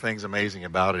one of the things amazing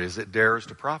about it is it dares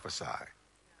to prophesy.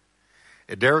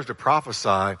 It dares to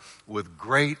prophesy with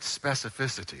great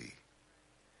specificity.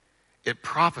 It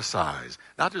prophesies,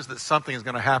 not just that something is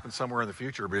going to happen somewhere in the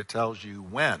future, but it tells you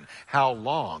when, how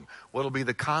long, what will be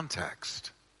the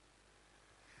context.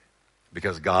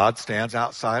 Because God stands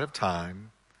outside of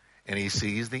time, and he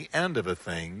sees the end of a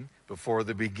thing before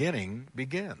the beginning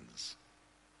begins.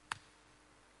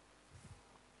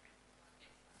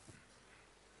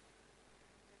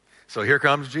 So here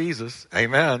comes Jesus.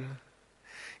 Amen.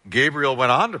 Gabriel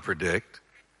went on to predict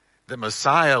that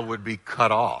Messiah would be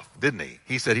cut off, didn't he?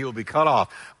 He said he will be cut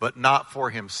off, but not for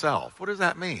himself. What does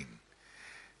that mean?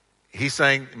 He's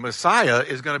saying Messiah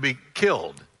is going to be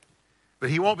killed, but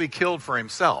he won't be killed for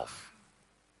himself.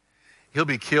 He'll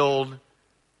be killed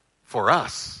for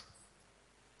us.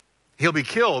 He'll be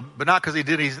killed, but not because he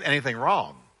did anything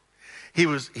wrong. He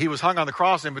was hung on the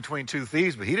cross in between two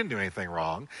thieves, but he didn't do anything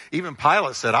wrong. Even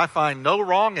Pilate said, "I find no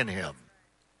wrong in him."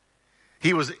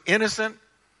 He was innocent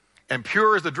and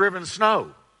pure as the driven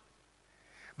snow.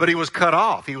 But he was cut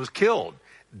off. He was killed.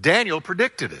 Daniel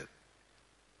predicted it.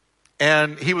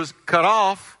 And he was cut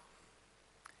off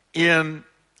in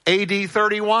AD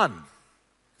 31,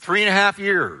 3.5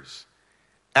 years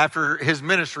after his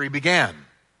ministry began.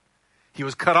 He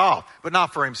was cut off, but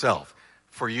not for himself.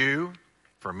 For you,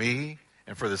 for me,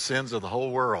 and for the sins of the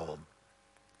whole world.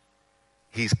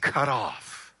 He's cut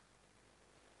off.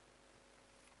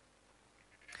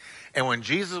 And when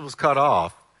Jesus was cut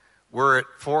off, we're at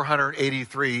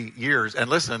 483 years. And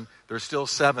listen, there's still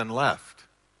 7 left.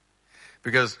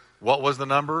 Because what was the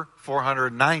number?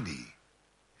 490.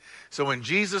 So when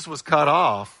Jesus was cut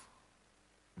off,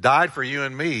 died for you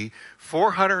and me,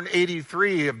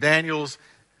 483 of Daniel's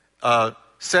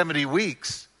 70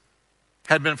 weeks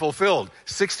had been fulfilled.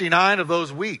 69 of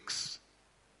those weeks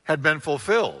had been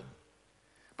fulfilled.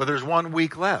 But there's 1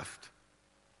 week left.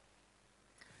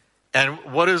 And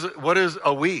what is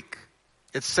a week?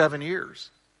 It's 7 years.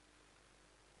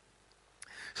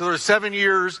 So there's 7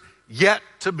 years yet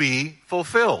to be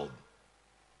fulfilled.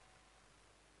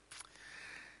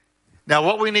 Now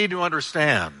what we need to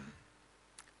understand,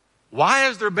 why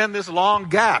has there been this long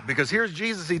gap? Because here's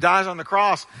Jesus, he dies on the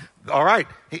cross. All right,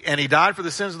 and he died for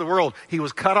the sins of the world. He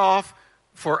was cut off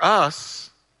for us.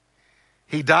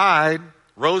 He died,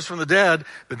 rose from the dead,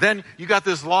 but then you got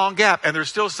this long gap, and there's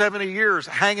still 70 years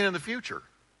hanging in the future.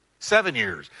 7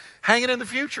 years hanging in the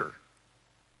future,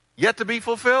 yet to be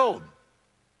fulfilled.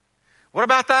 What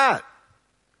about that?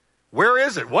 Where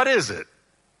is it? What is it?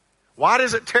 Why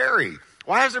does it tarry?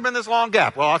 Why has there been this long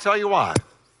gap? Well, I'll tell you why.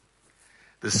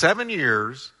 The 7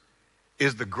 years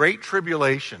is the Great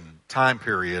Tribulation time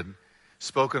period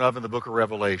spoken of in the book of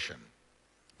Revelation.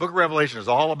 The book of Revelation is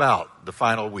all about the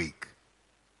final week.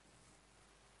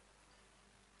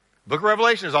 The book of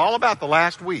Revelation is all about the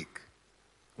last week.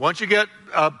 Once you get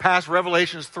past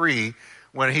Revelations 3,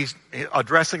 when he's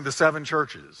addressing the 7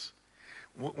 churches,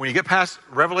 when you get past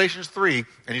Revelations 3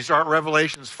 and you start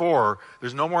Revelations 4,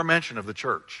 there's no more mention of the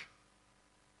church.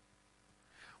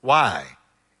 Why?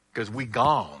 Because we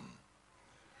gone.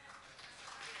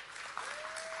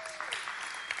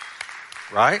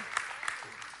 Right?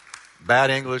 Bad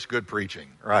English, good preaching.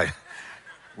 Right.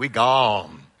 We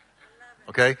gone.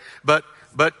 Okay? But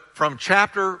from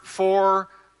chapter 4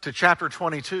 to chapter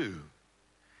 22,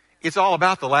 it's all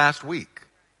about the last week.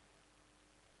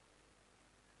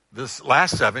 This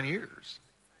last 7 years.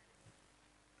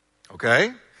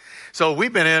 Okay? So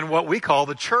we've been in what we call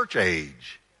the church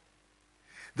age.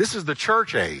 This is the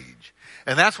church age.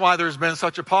 And that's why there's been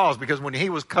such a pause, because when he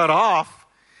was cut off,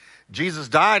 Jesus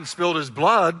died and spilled his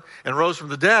blood and rose from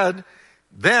the dead.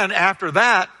 Then after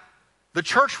that, the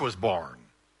church was born.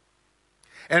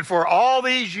 And for all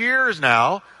these years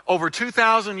now, over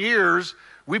 2,000 years,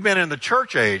 we've been in the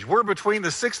church age. We're between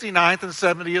the 69th and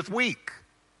 70th week.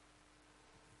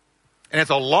 And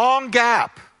it's a long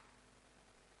gap.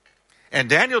 And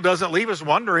Daniel doesn't leave us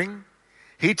wondering.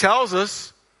 He tells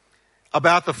us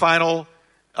about the final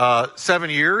 7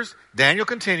 years, Daniel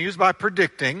continues by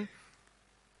predicting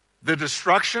the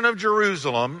destruction of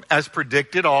Jerusalem as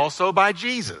predicted also by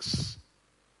Jesus.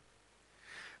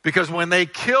 Because when they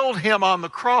killed him on the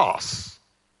cross,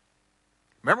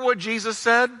 remember what Jesus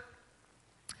said?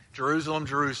 Jerusalem,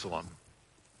 Jerusalem,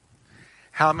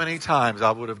 how many times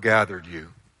I would have gathered you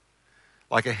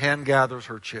like a hen gathers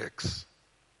her chicks,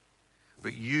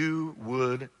 but you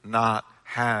would not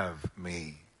have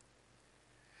me.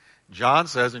 John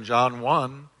says in John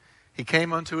 1, he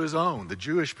came unto his own, the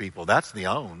Jewish people. That's the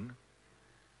own.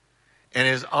 And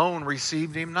his own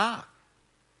received him not.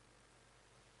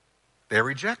 They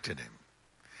rejected him.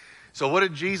 So what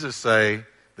did Jesus say?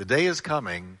 The day is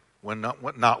coming when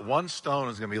not one stone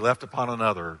is going to be left upon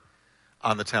another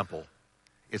on the temple.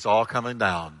 It's all coming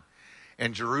down.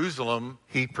 And Jerusalem,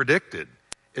 he predicted,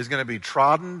 is going to be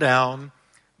trodden down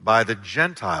by the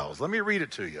Gentiles. Let me read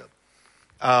it to you.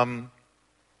 Let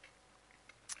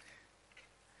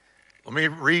me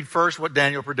read first what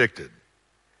Daniel predicted.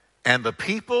 And the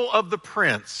people of the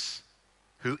prince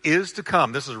who is to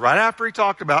come. This is right after he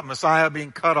talked about Messiah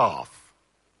being cut off.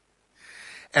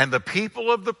 And the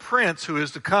people of the prince who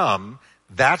is to come,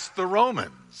 that's the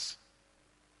Romans.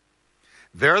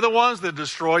 They're the ones that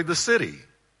destroyed the city.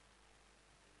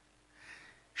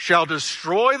 Shall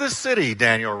destroy the city,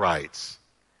 Daniel writes,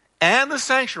 and the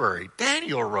sanctuary.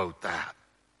 Daniel wrote that.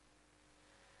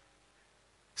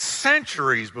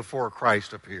 Centuries before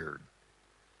Christ appeared.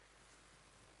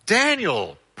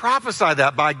 Daniel prophesied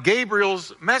that by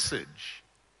Gabriel's message.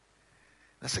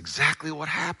 That's exactly what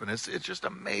happened. It's just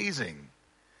amazing.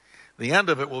 The end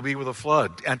of it will be with a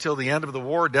flood. Until the end of the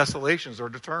war, desolations are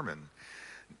determined.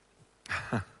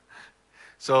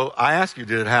 So I ask you,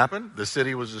 did it happen? The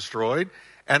city was destroyed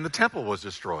and the temple was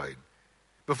destroyed.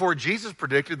 Before Jesus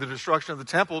predicted the destruction of the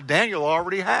temple, Daniel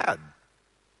already had.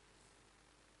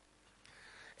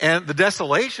 And the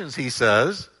desolations,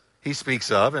 he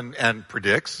speaks of and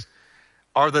predicts,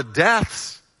 are the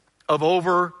deaths of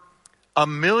over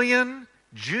 1 million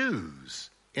Jews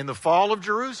in the fall of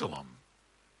Jerusalem.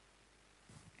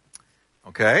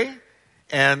 Okay?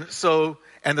 And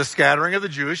the scattering of the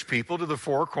Jewish people to the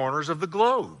four corners of the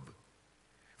globe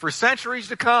for centuries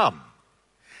to come.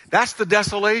 That's the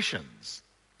desolations.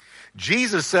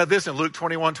 Jesus said this in Luke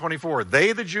 21:24.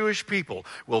 They, the Jewish people,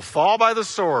 will fall by the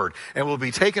sword and will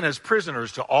be taken as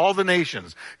prisoners to all the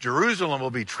nations. Jerusalem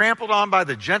will be trampled on by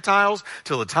the Gentiles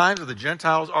till the times of the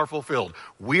Gentiles are fulfilled.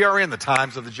 We are in the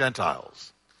times of the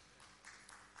Gentiles.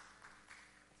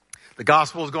 The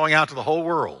gospel is going out to the whole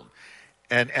world.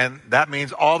 And that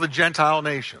means all the Gentile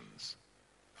nations.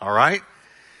 All right?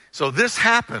 So this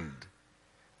happened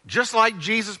just like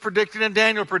Jesus predicted and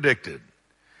Daniel predicted.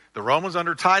 The Romans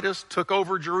under Titus took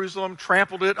over Jerusalem,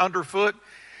 trampled it underfoot,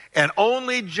 and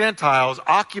only Gentiles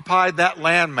occupied that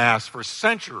landmass for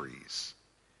centuries.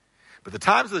 But the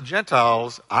times of the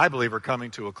Gentiles, I believe, are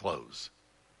coming to a close.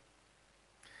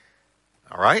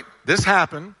 All right? This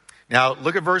happened. Now,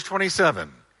 look at verse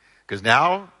 27. Because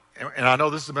now, and I know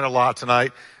this has been a lot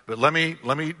tonight, but let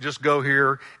me just go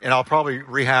here, and I'll probably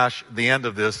rehash the end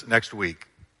of this next week.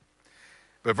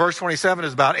 But verse 27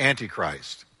 is about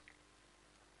Antichrist.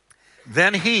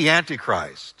 Then he,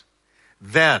 Antichrist,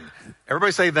 then.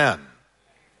 Everybody say then.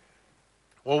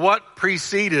 Well, what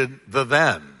preceded the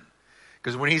then?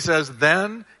 Because when he says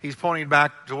then, he's pointing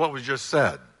back to what was just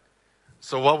said.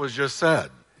 So what was just said?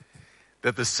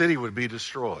 That the city would be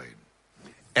destroyed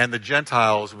and the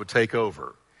Gentiles would take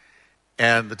over.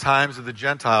 And the times of the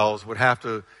Gentiles would have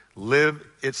to live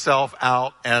itself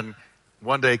out and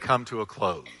one day come to a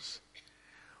close.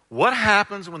 What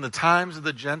happens when the times of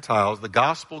the Gentiles, the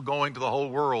gospel going to the whole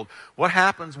world, what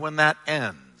happens when that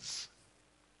ends?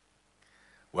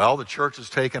 Well, the church is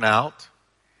taken out.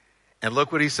 And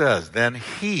look what he says. Then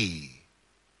he,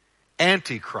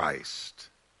 Antichrist,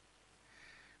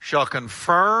 shall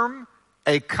confirm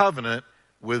a covenant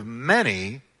with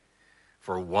many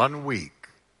for 1 week.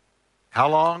 How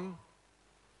long?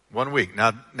 1 week.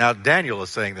 Now Daniel is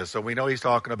saying this, so we know he's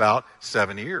talking about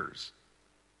 7 years.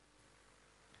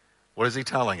 What is he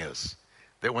telling us?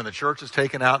 That when the church is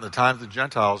taken out and the times of the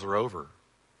Gentiles are over,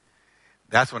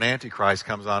 that's when Antichrist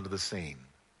comes onto the scene.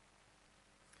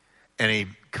 And he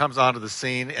comes onto the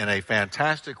scene in a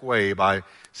fantastic way by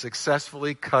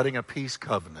successfully cutting a peace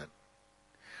covenant,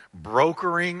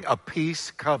 brokering a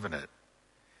peace covenant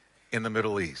in the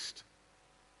Middle East.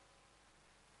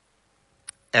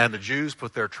 And the Jews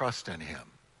put their trust in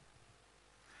him.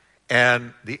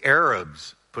 And the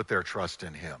Arabs put their trust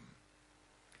in him.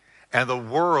 And the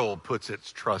world puts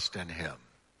its trust in him.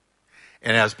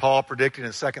 And as Paul predicted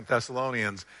in 2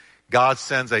 Thessalonians, God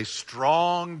sends a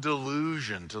strong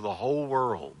delusion to the whole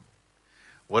world.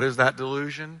 What is that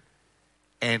delusion?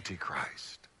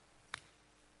 Antichrist.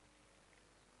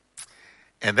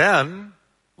 And then,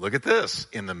 look at this.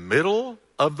 In the middle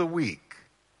of the week,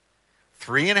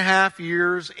 3.5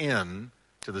 years in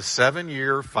to the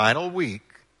 7-year final week,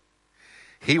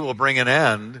 he will bring an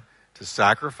end to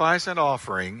sacrifice and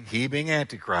offering, he being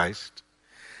Antichrist,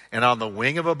 and on the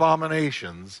wing of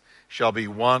abominations shall be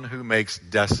one who makes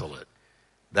desolate.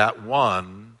 That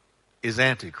one is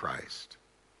Antichrist.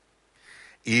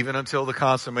 Even until the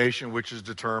consummation which is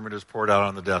determined is poured out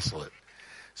on the desolate.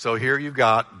 So here you've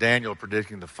got Daniel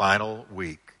predicting the final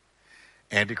week.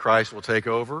 Antichrist will take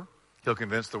over. He'll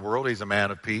convince the world he's a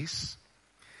man of peace.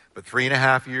 But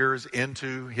 3.5 years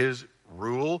into his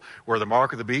rule, where the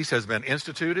mark of the beast has been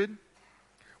instituted,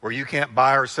 where you can't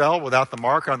buy or sell without the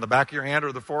mark on the back of your hand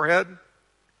or the forehead,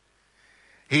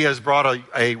 he has brought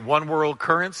a one world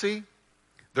currency.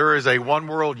 There is a one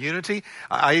world unity.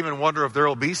 I even wonder if there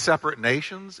will be separate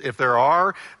nations. If there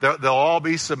are, they'll all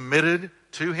be submitted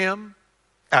to him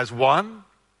as one.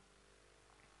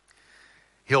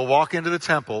 He'll walk into the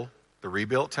temple, the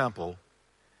rebuilt temple,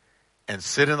 and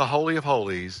sit in the Holy of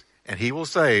Holies, and he will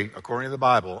say, according to the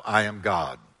Bible, I am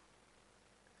God.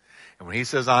 And when he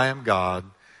says, I am God,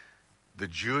 the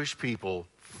Jewish people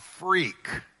freak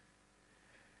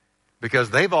because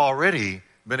they've already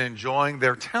been enjoying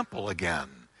their temple again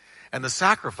and the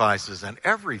sacrifices and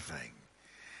everything.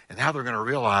 And now they're going to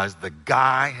realize the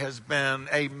guy has been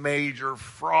a major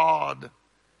fraud.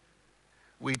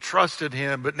 We trusted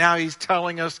him, but now he's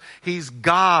telling us he's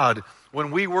God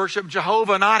when we worship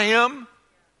Jehovah, not him.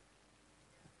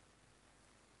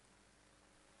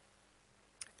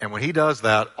 And when he does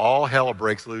that, all hell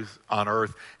breaks loose on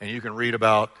earth, and you can read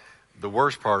about the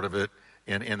worst part of it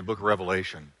in the book of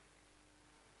Revelation.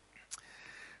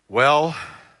 Well,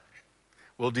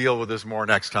 we'll deal with this more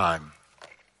next time.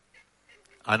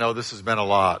 I know this has been a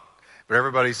lot, but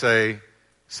everybody say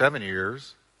 7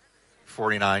 years,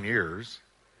 49 years,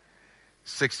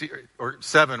 60 or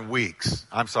 7 weeks.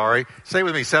 I'm sorry. Say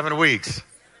with me, 7 weeks,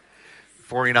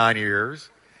 49 years.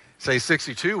 Say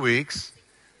 62 weeks,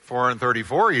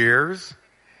 434 years.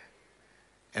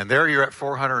 And there you're at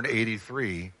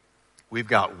 483. We've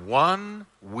got 1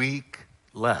 week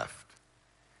left,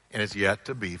 and it's yet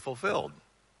to be fulfilled.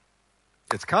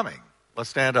 It's coming.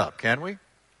 Let's stand up, can we?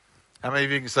 How many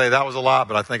of you can say that was a lot,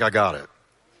 but I think I got it?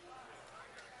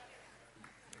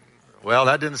 Well,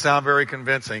 that didn't sound very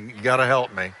convincing. You got to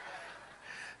help me.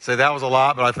 Say that was a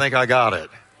lot, but I think I got it.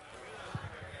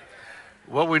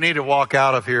 What we need to walk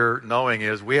out of here knowing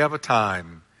is we have a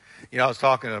time. You know, I was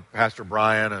talking to Pastor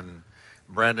Brian and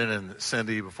Brendan and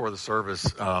Cindy before the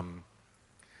service, and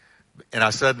I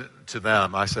said to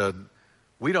them, I said,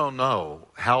 we don't know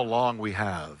how long we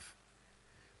have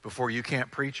before you can't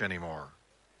preach anymore.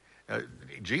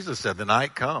 Jesus said the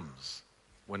night comes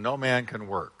when no man can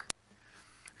work.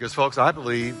 Because, folks, I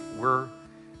believe we're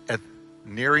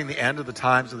nearing the end of the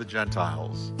times of the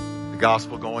Gentiles, the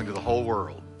gospel going to the whole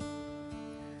world.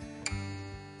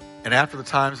 And after the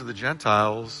times of the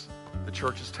Gentiles, the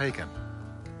church is taken.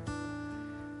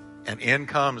 And in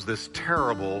comes this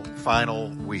terrible final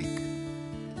week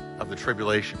of the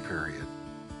tribulation period.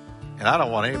 And I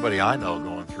don't want anybody I know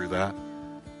going through that.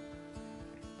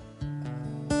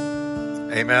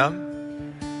 Amen?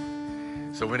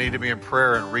 So we need to be in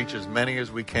prayer and reach as many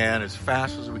as we can, as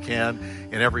fast as we can,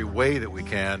 in every way that we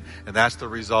can. And that's the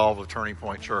resolve of Turning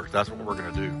Point Church. That's what we're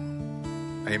going to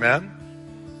do. Amen?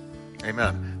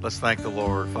 Amen. Let's thank the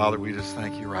Lord. Father, we just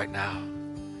thank you right now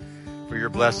for your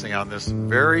blessing on this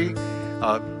very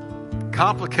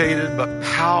complicated but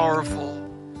powerful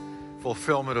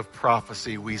fulfillment of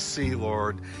prophecy. We see,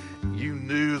 Lord, you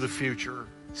knew the future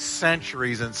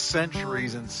centuries and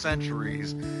centuries and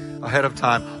centuries ahead of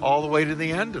time, all the way to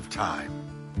the end of time.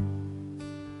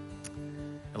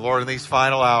 And Lord, in these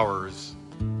final hours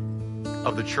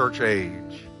of the church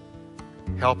age,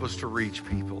 help us to reach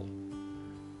people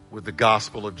with the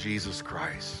gospel of Jesus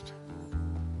Christ.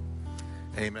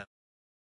 Amen.